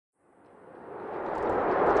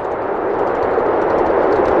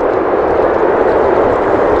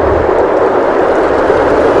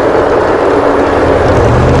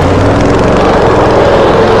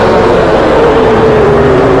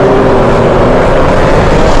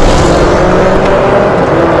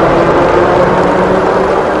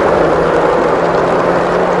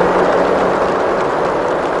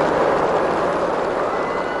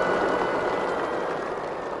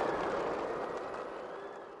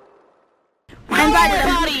invited him.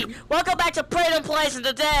 everybody! Welcome back to Praydon Plays, and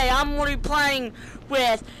today I'm going to be playing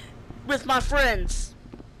with my friends.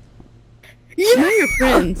 Yeah, your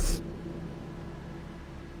friends.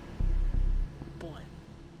 Boy.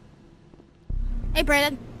 Hey,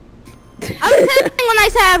 Praydon. I was telling when I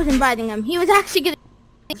said I was inviting him. He was actually getting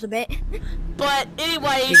a bit. But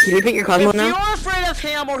anyways, Can you pick your Cosmo if now? you're afraid of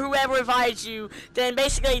him or whoever invites you, then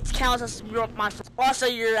basically it counts as my friend. Also,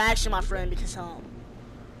 you're actually my friend because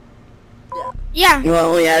Yeah.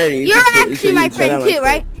 Well, we added you. You're so actually my you said friend I was too,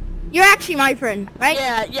 right? You're actually my friend, right?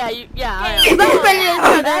 yeah. I We're am. both friends with each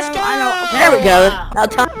other. Let's go! I know. There we go. Now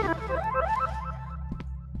time.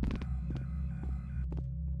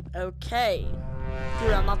 Okay.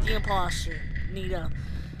 Dude, I'm not the imposter.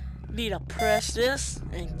 Need to press this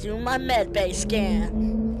and do my med bay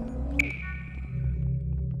scan.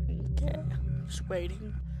 Okay. Just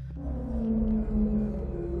waiting.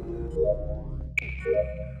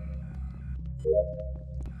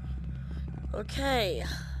 Okay.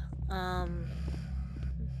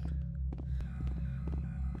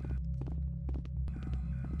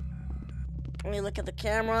 Let me look at the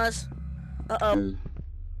cameras. Uh-oh.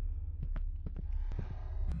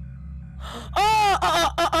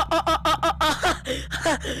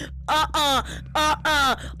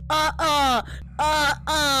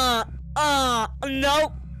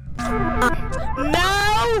 Nope.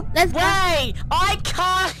 No Let's go. way! I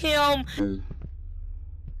caught him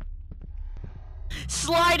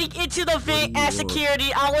sliding into the vent at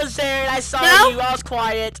security. I was there and I saw you. I was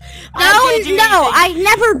quiet. No, I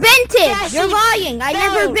never vented. Yes, You're he- lying. I no,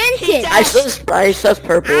 never he vented. does. I sus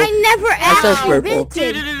purple. I never says actually purple.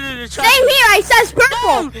 vented. Trust Same me. here. I says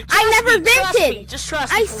purple. No, I trust never me, trust me, vented. Just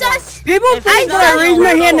trust me. I for sus. once. People If think it's that I not raised my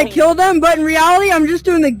purple- hand to kill them, but in reality, I'm just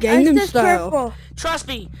doing the I Gangnam says style. purple. Trust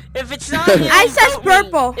me. If it's not him, I says vote me.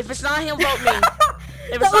 purple. If it's not him, vote me.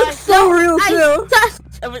 If That it's looks so real too.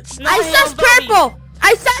 if it's not I him, says vote me. purple.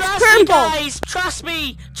 I says Trust me, purple. guys. Trust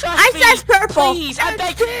me. Trust I me. says purple. Please, I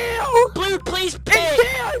beg you. Blue, please pick.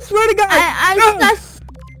 I swear to God.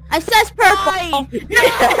 I says purple.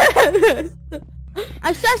 Die.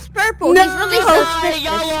 I says purple. No. He's really Die,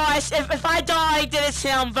 y'all suspicious. lost. If I die, then it's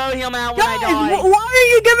him. Vote him out when Guys, I die. why are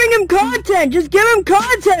you giving him content? Just give him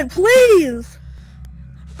content, please.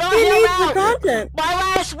 Vote He him needs the out. content. My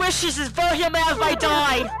last wishes is vote him out if I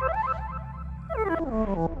die.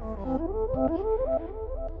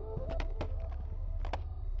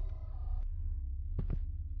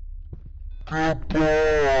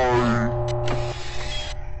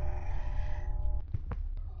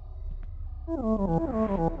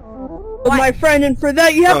 My friend, and for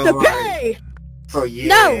that you have to Alright. pay. Oh yeah,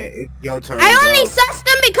 No. it's your turn. I only bro. sussed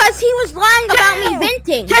him because he was lying about me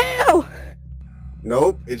venting. Tail.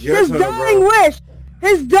 Nope, it's your His turn, dying bro. wish.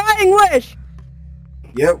 His dying wish.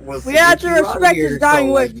 Yep, well, We have to get you out of respect here, his dying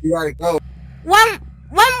so, wish. like, you gotta go. One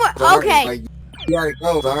more. Sorry, Okay. like, you gotta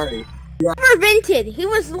go. Sorry. Never vented. He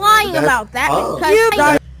was lying That's- about that oh. because You I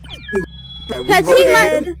die. We Because he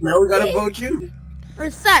voted. might- Now we gotta vote you.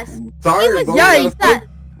 was sus. Sorry, He was bro. very You sus. gotta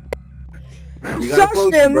vote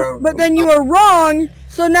Sussed him, bro. but then you were wrong,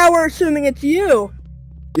 so now we're assuming it's you.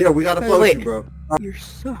 Yeah, we gotta vote Wait. you, bro. You're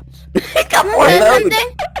sus. He got You four wanna say votes.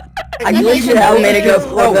 something? I glitched it out and made it go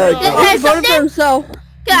 4 Oh, votes. Can I He say voted for something? himself.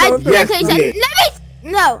 Can I Yes, say something? you Let did.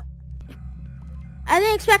 me. No. I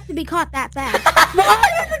didn't expect to be caught that fast.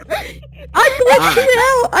 I glitched it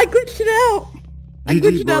out. I glitched it out. I GG,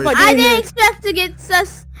 glitched it out by boys. I doing didn't this. expect to get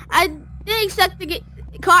sus. I didn't expect to get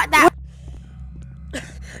caught that.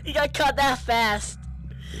 You got caught that fast.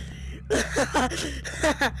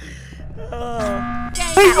 Oh.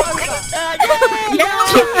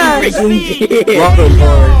 Welcome,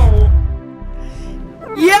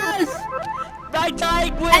 Yes. My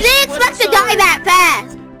dying wish. I didn't was expect to so- die that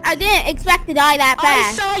fast. I didn't expect to die that I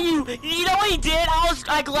fast. saw you. You know what he did?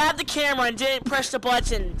 I grabbed the camera and didn't press the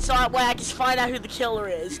button, so I can find out who the killer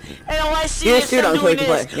is. And all I see You is just shoot him on so doing he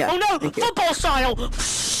can this. play. Yeah, Oh no! thank you. Football style.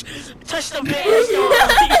 Touch the base.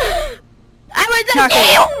 I was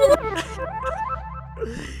a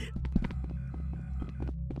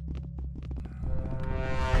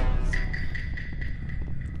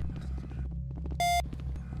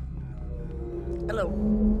Hello.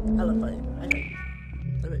 Hello, buddy.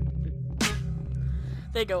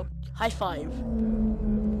 There you go. High five.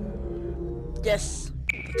 Yes.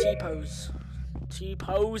 The T-pose.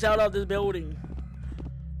 T-pose out of this building.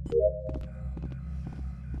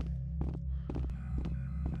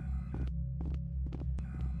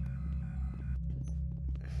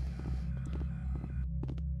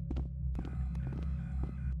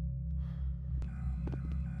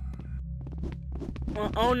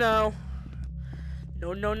 Oh no.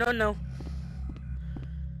 No, no, no, no.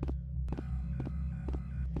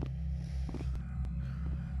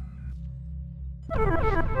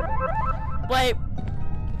 Wait.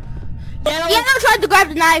 Yellow. Yellow tried to grab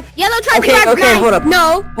the knife. Yellow tried to grab the Okay, knife. hold up.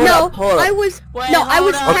 No, Hold no, up, hold up. I was Wait, no, I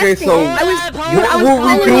was hold up. Okay, testing so it. I was Hold what up. I was were we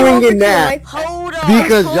calling doing over in to that? the knife. Hold up.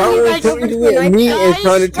 Because I y'all was were calling pointing you guys at me and guys,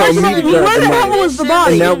 trying to tell first of me all, to grab where the the hell knife. was the And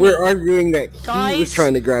body? now we're arguing that he was Guys.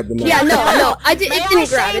 trying to grab the knife. Yeah, no, May it didn't I grab.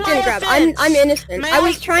 say It my didn't grab. offense? I'm innocent. May I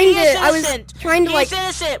was trying to like. He's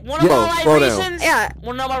innocent. Wanna Yo, know my slow down. reasons? Yeah.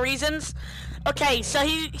 Wanna know my reasons? Okay, so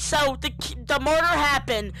the murder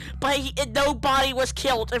happened, but no body was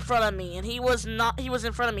killed in front of me, and he was not. He was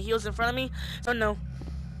in front of me. He was in front of me. So no.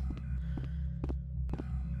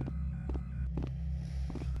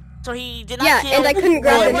 So he did not Yeah, kill. and I couldn't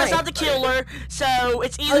grab Well, the it was knife. not the killer. So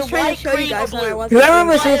it's I either was trying white, to show you green, or guys when I blue. wasn't. Whoever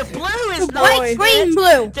was If this, blue is not White, green,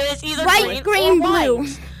 blue. then it's either White, green, green, or blue.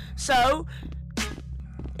 white. So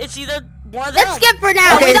it's either one of them. Let's skip for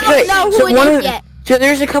now. Okay, We don't know who one it is of yet. so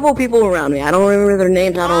there's a couple people around me. I don't remember their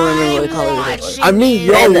names. I don't remember what I'm color they watching were. I mean,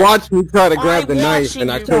 you. y'all And- watched me try to grab the I'm knife watching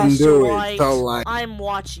and I you, couldn't Mr. do it. White. So like, I'm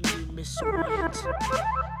watching you, Mr. White.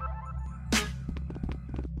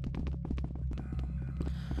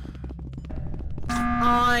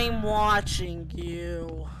 I'm watching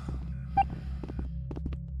you.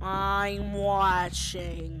 I'm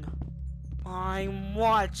watching. I'm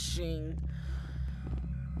watching.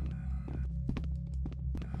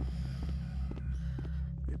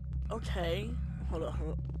 Okay. Hold on, hold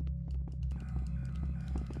on.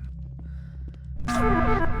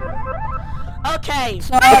 Okay. Okay,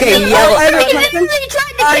 I yellow. have a He question. literally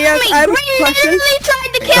tried to kill yes, me. I have a Green question. literally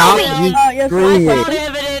tried to kill Stop me. you Yes, screaming. I it. found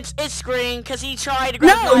evidence. It's green because he tried to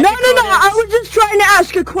No, grab no, the no, knife no. and I couldn't. was just trying to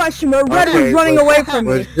ask a question, but Red Okay, was running let's- away from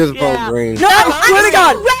me. Let's just vote Yeah. green. No, I swear to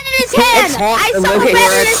God. Red in his hand. talk I and saw look at red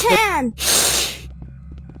your in his hand.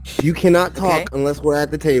 You cannot talk Okay. unless we're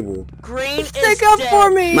at the table. Green is Stick up dead.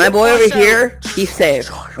 for me. My boy over Also- here, he's safe.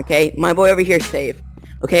 Okay, my boy over here is safe.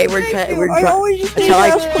 Okay, we're Thank you. trying. I always just That's need how to I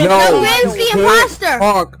ask explain. No, No, Green's the you can't imposter.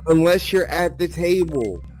 talk unless you're at the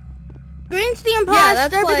table. Green's the Yeah, imposter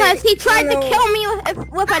that's like, because he tried to I don't know. kill me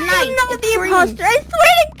with a knife. I'm not It's the green. imposter. I swear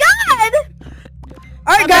to God.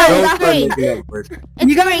 All right, Okay, guys. Don't that's start green. making that worse. It's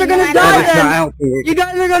You guys green, are gonna I die know. That's then. not helping it. You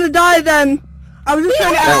guys are gonna die then. I was just trying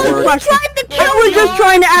to That ask a works. question. Tried to I kill was me. just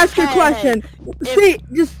trying to ask a Hey, question. if- See,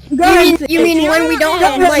 just go ahead. you mean when we don't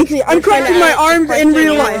have Go ahead, see, I'm crossing my arms in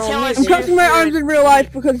real Yeah, life. tell us I'm crossing my if arms you're- in real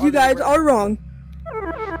life because you guys are wrong.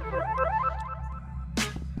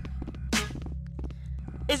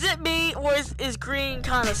 Is it me or is green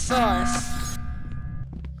kind of sus?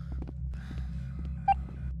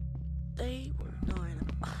 They were 9.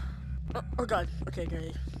 Oh god. Okay,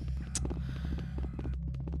 great.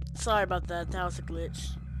 Sorry about that. That was a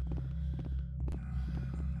glitch.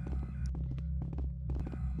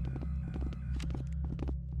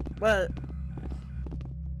 What?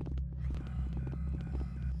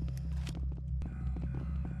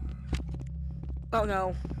 Oh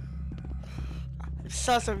no. I'm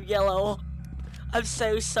sus of yellow. I'm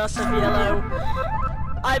so sus of yellow.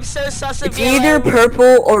 I'm so sus of It's yellow. either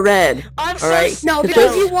purple or red. I'm so Alright? No, Because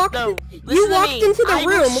because those- you walked no, you listen to walked me. into the I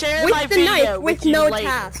will room share with my the video knife with you no later,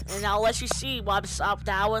 tasks. and I'll let you see what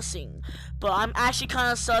I was seeing. But I'm actually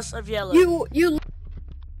kind of sus of yellow. You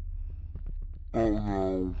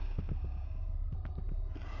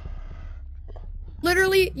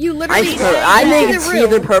literally He's I saying think that. it's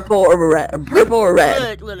either purple or red. Purple or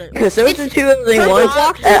red. Look. Because those are two of the Purple ones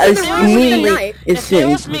walked that into the room with the immediately knife. is If it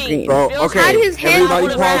was seeing me, green. Well, if it was okay, me, his hand I everybody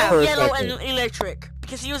would've pause had for a yellow second. and electric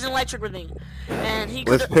because he was electric with me, and he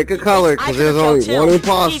Let's could've- pick a color, 'cause I could've there's killed only him one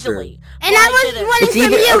imposter. easily. And But I was didn't. running It's from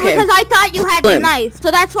either- you okay. because I thought you had the Slim. knife.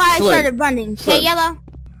 So that's why I Slim. started running. Okay, Slim. yellow?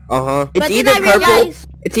 Uh-huh. It's But either then I purple. realized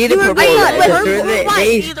It's either you were purple or with red. because purple they or white.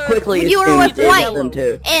 Either- quickly you were assume with that white. it's them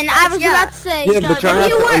too. And I was Yeah. about to say, Yeah, but you have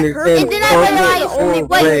you to were, understand and then I realized, purple or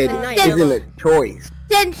wait, red since, isn't a choice.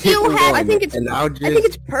 since Pick you one, had, I think it's and I'll just... I think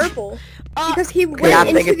it's purple because he went Yeah, I'm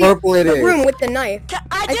into thinking the, purple it the is. room with the knife. I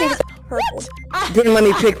I think did. it's purple. Didn't let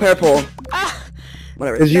me pick purple. Ah,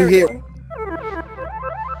 Whatever. Because you hit...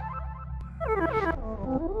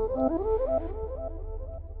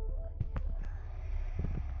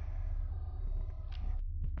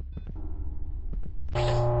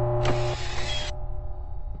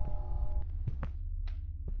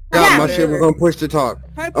 Yeah. my shit was gonna push to talk.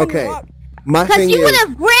 Type on Okay. your lock. My because thing you would is...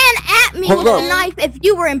 have ran at me Hold with on. the knife if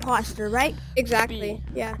you were imposter, right? Exactly.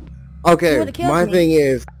 Yeah. You Okay, would've killed my me. thing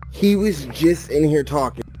is... He was just in here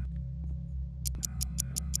talking.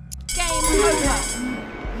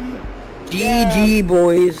 GG,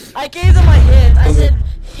 boys. I gave them a hint. I said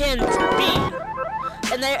hint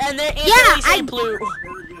B, and they instantly I- said blue.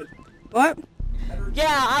 What? Yeah,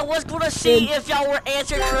 I was gonna see if y'all were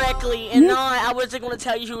answered correctly, and not I wasn't gonna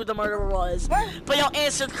tell you who the murderer was. But y'all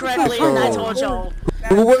answered correctly, and I told y'all.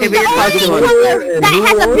 Who was Hey, the but you're first talking one? That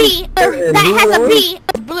has a B. That has a B.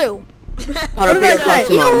 Is blue. Hold up, did I you're say?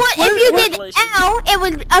 talking You know about. what? If you did L, it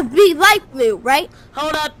would be light blue, right?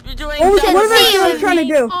 Hold up, you're doing What did I double say I was imposter. trying to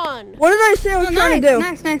do? What did I say I was trying to do?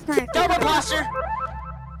 Nice. Double imposter.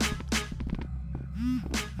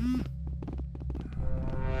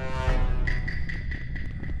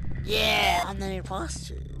 Yeah, I'm the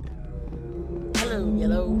imposter. Hello,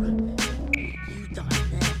 yellow. You die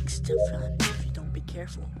next if you don't be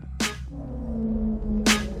careful.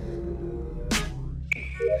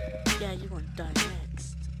 Yeah, you're gonna die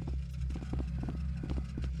next.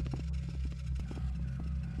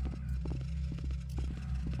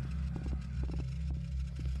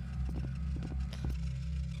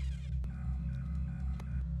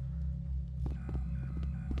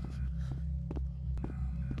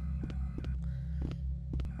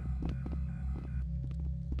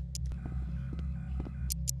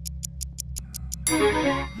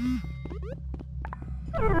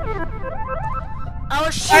 I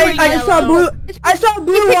was shooting I just saw yellow. blue. I saw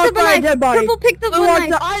blue walk by a dead body. Purple picked up Blue the walked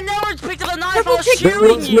knife. up. I never picked up a knife. I Purple was picked- There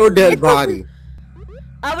shooting was you. no dead body.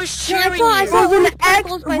 I was I shooting saw you. There was an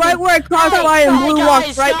X right where I crossed by and blue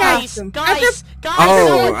walked right past him. Guys,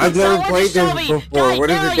 Oh, I've never someone played just told this me- before. guys, What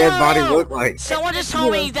does yo, a dead yo. body look like? Someone just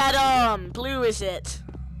told me that blue is it.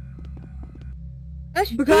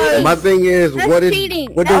 That's Because- My thing is, That's what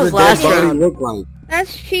cheating. does That a was dead last body round. look like?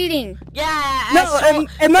 That's cheating. Yeah. No, I saw-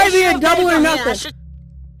 it might be a should've double been or in my hand. I nothing. should-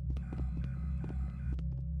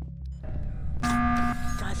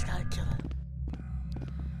 Guys, gotta kill him.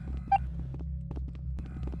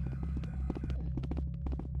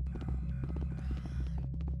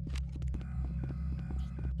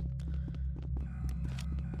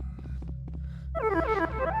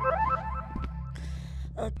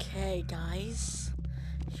 Okay, guys.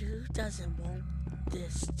 Who doesn't want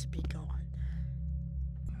this to be gone?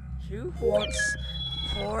 Who wants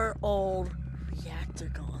poor old reactor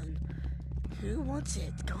gone? Who wants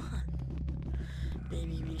it gone?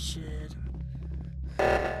 Maybe we should. Come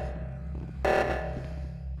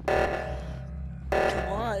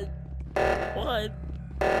on. What?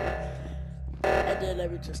 And then I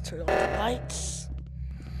would just turn on the lights.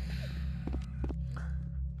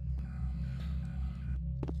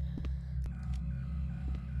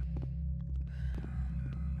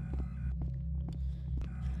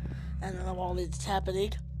 And then while it's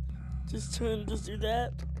happening, just do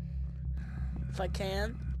that. If I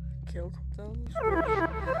can. Kill them.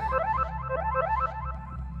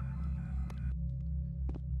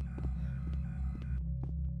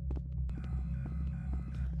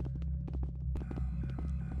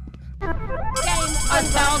 I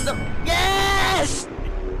found them. Yes!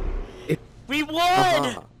 We won!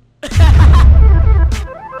 Uh-huh.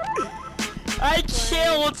 I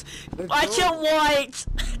killed White!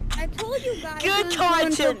 I told you guys. Good it was blue and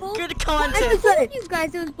content! purple. Good I content! told you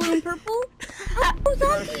guys it was blue and purple. I was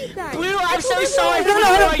on to you guys. Blue, I'm so sorry I for don't know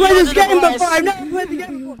how to throwing play you this under the game bus. before. I've never played the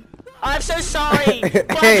game before. I'm so sorry.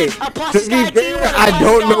 But Hey, a plus to you be gotta do fair, what a I plus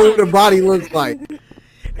don't know gotta what the do. body looks like. And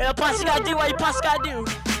a plus you gotta do what a plus gotta do.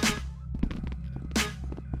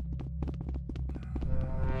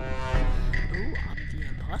 Ooh, I'm the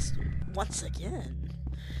imposter. Once again.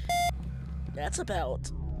 That's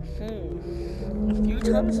about, a few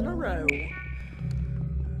times in a row.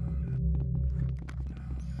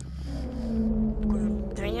 I'm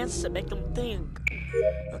gonna dance to make them think.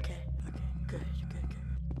 Okay, good.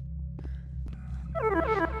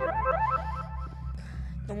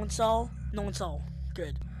 No one saw? No one saw.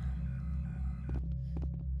 Good.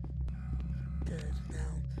 Good, now.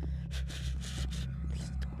 Close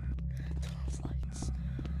the door. Turn off lights.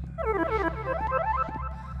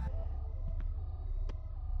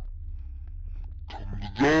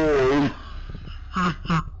 Kill you.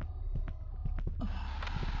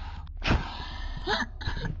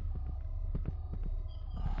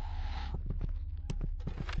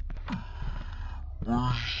 You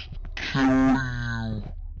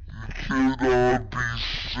cannot be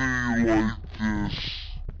seen like this.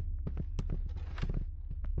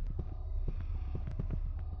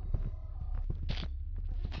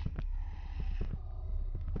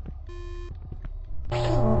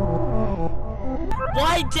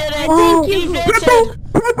 Why did it? Oh, He purple, vented!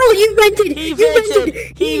 purple, you vented. He You vented.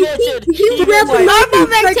 vented. He vented. You He rebel. vented. Purple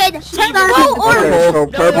vented. Purple or Okay, so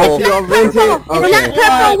purple, it's y'all not vented? purple. It's not Okay.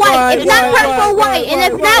 purple white. It's not Right, purple white. And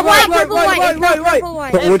it's not white purple white. It's not purple So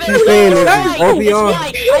white. what you saying is It's both of y'all?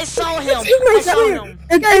 white. I saw him. Excuse me, I saw come here. him.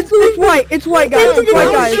 It's white. It's white, guys. It's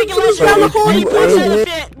white, guys. He puts in the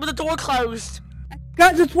vent with the door closed.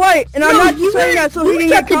 Guys, it's white, and I'm not saying that so he can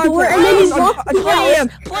get content. and then he walked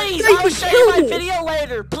Please, I will show you my video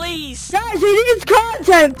later, please. Guys, he needs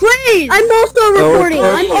content, please! I'm also recording.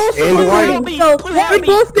 I'm also and recording. So we're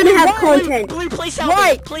both gonna have content. Blue, please help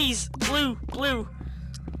me. Please, blue.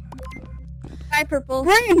 Hi, Purple.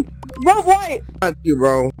 Green! Vote white! Fuck you,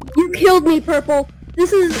 bro. You killed me, Purple.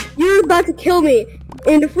 You're about to kill me.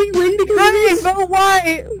 And if we win because of this, Vote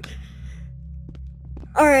white!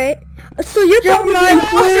 alright. So you're probably the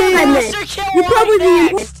imposter then.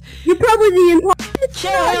 You're probably the imposter.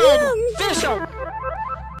 Kill him. Finish him.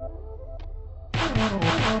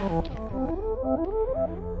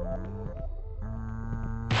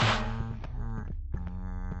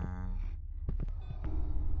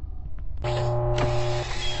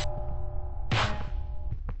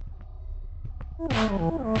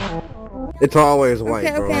 It's always white,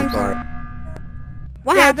 Okay, bro. okay, I'm I'm sorry.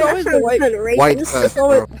 What Yeah, happened? it's That always the sounds white- kind of racist. White sus,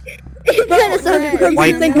 bro. It kind of sounded crazy.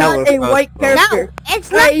 White Think color not a sus, white bro. character.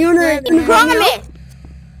 It's Alright, you wanna promise.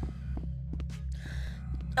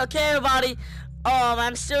 Okay, everybody.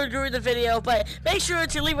 I'm still doing the video, but make sure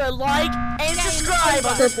to leave a like and subscribe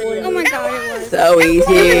on this video. Oh my god, it was. So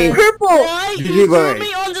easy. Purple! Why? GG, You threw boy.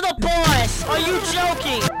 me under the bus! Are you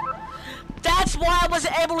joking? That's why I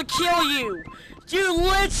wasn't able to kill you! You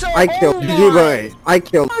little I killed GG, boy. I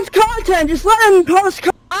killed. Post content! Just let him post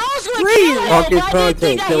content! I was gonna Please. kill him! Fuck his I didn't content,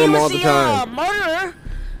 think that kill he him was all the the, time. murderer!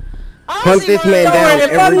 Hunt this man Don't down worry,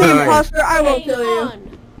 if I'm every the time. imposter, I won't kill you.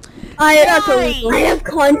 That's Why? illegal. I have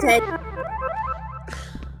content.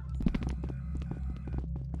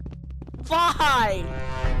 Why?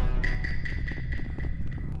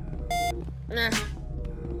 Nah.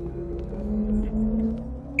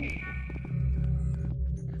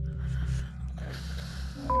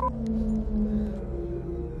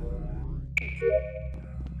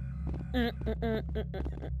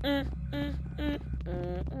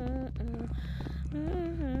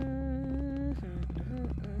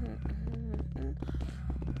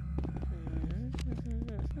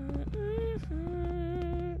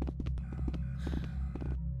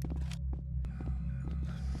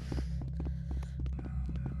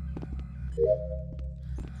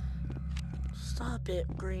 Stop it,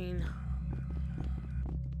 Green.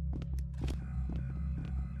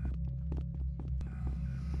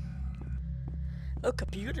 Oh,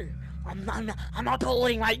 computer. I'm not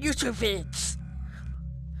uploading my YouTube vids.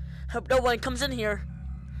 Hope no one comes in here.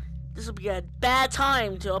 This will be a bad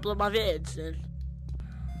time to upload my vids. And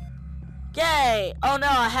yay! Oh no,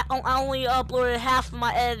 I only uploaded half of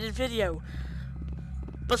my edited video.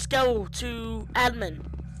 Let's go to admin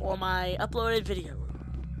for my uploaded video.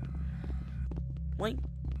 Wait.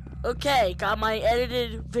 Okay, got my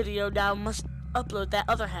edited video now. Must upload that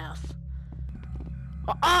other half.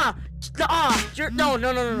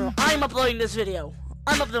 No. I'm uploading this video.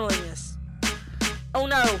 I'm uploading this. Oh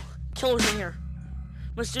no, killer's in here.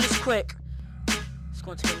 Let's do this quick. It's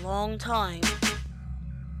going to take a long time,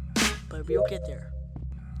 but we'll get there.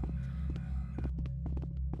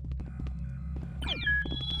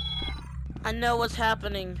 I know what's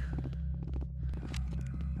happening.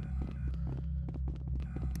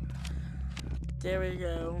 There we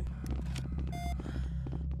go.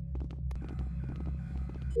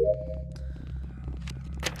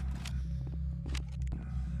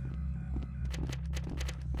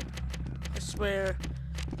 I swear.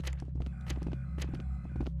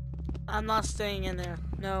 I'm not staying in there.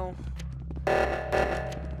 No.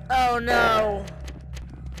 Oh no.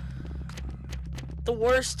 The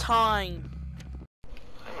worst time.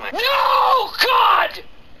 No, God!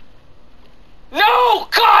 No,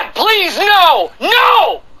 God, please, no!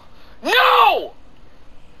 No! No!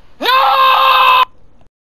 No!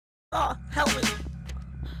 Oh, help me.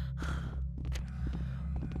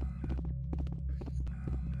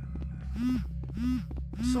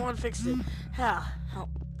 Someone fixed it. Yeah, help.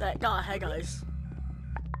 That guy, hey guys.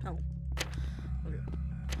 Oh. Okay.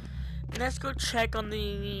 Let's go check on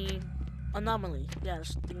the anomaly. Yeah,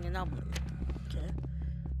 it's the anomaly. Okay.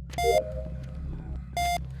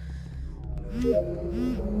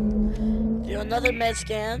 Do another med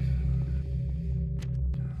scan.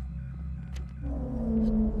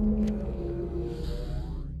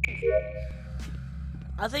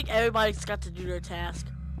 I think everybody's got to do their task.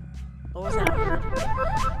 What was that?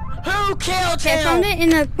 Who killed I found him? it in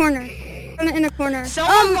the corner. in a corner.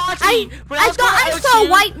 Someone watched me when I was going I to saw O2.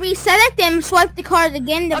 white reset it, then swipe the card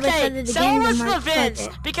again, then reset Okay, it someone again, was then swipe convinced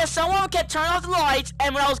it. because someone kept turning off the lights,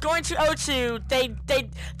 and when I was going to O2,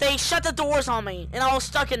 they shut the doors on me, and I was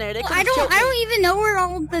stuck in there. They Well, couldn't I kill me. don't even know where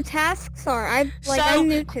all the tasks are. I'm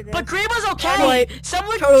new to this. But green was okay. White.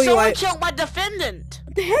 Someone Totally white. killed my defendant.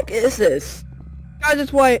 What the heck is this? Guys,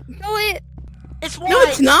 it's white. No, It's white. No,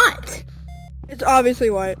 it's not. it's obviously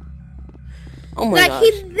white. Oh my Like, gosh.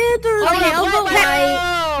 he literally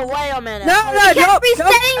Wait a minute. No, he kept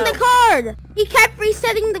resetting the card. He kept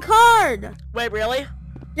resetting the card. Wait, really?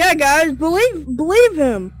 Yeah, guys, believe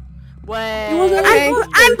him. Wait. He wasn't okay.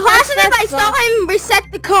 I'm positive I saw him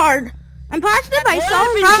reset the card. I'm positive I What saw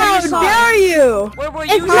if him. it's How you, dare you? Where were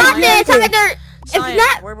you? It's not Ryan? this either. If Science,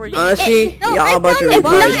 not, where were you? Honestly, no, y'all a bunch of if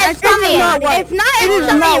not, retards. it's Cyan. white. If not, It it's is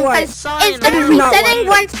not Cyan. white. Because Cyan, instead it of is not resetting white.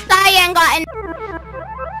 once Cyan got in.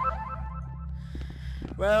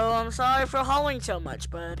 Well, I'm sorry for hollering so much,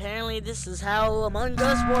 but apparently this is how Among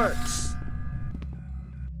Us works.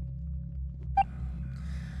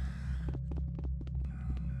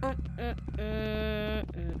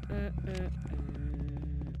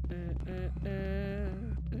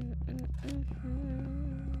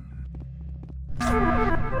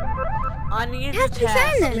 I need Has to to be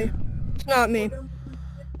test. Cyan. It's not me.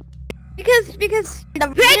 Because Praydon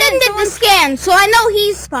did the scan, so I know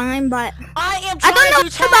he's fine, but I am I trying don't know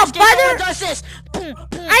to task about if butter. someone does this. Boom,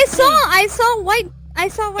 boom, I boom. saw white. I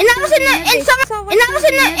saw white. and I was in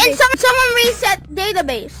the someone reset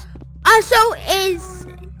database. So is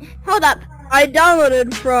hold up. I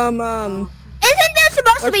downloaded from Isn't there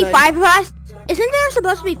supposed to be Okay. 5 of us? Isn't there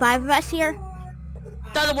supposed to be 5 of us here?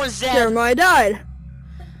 The other one's dead. Jeremiah died.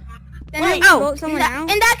 Then Wait. oh,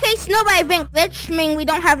 in that case, nobody been glitched. I mean, we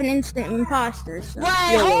don't have an instant imposter. So. Wait,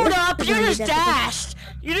 hold up! You don't just need that. dashed!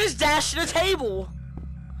 You just dashed to the table!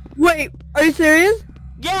 Wait, are you serious?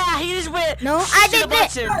 Yeah, he just went No, I to the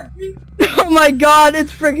did it. button. Oh my god,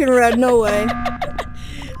 it's freaking red. No way.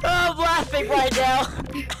 Oh, I'm laughing right now.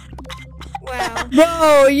 Wow.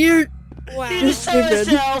 Bro, you. Wow. He You're just told stupid.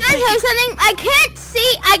 himself. I tell you something.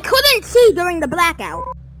 I couldn't see during the blackout.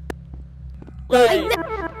 Wait.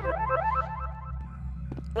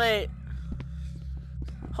 Wait.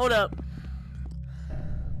 Hold up.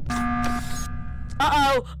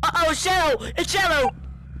 Uh-oh. Uh-oh, it's yellow! It's yellow!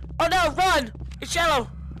 Oh no, run! It's yellow!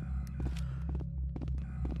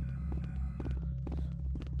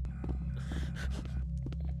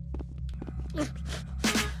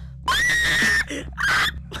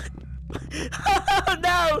 Oh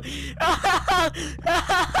no!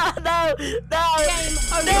 No! No!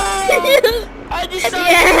 No! I just saw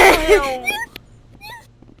you!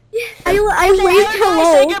 I waved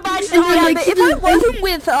hello.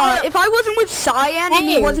 Hello. If I wasn't with Cyan and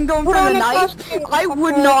he wasn't going for the knife, I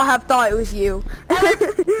would not have thought it was you.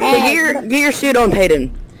 Hey, get your suit on,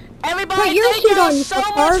 Praydon. Everybody, your thank shit y'all on, so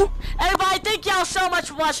fuckard. much. Everybody, thank y'all so much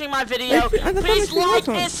for watching my video. I thought Please that was like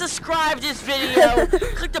awesome. and subscribe this video.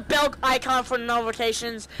 Click the bell icon for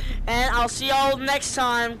notifications, and I'll see y'all next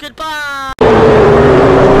time. Goodbye.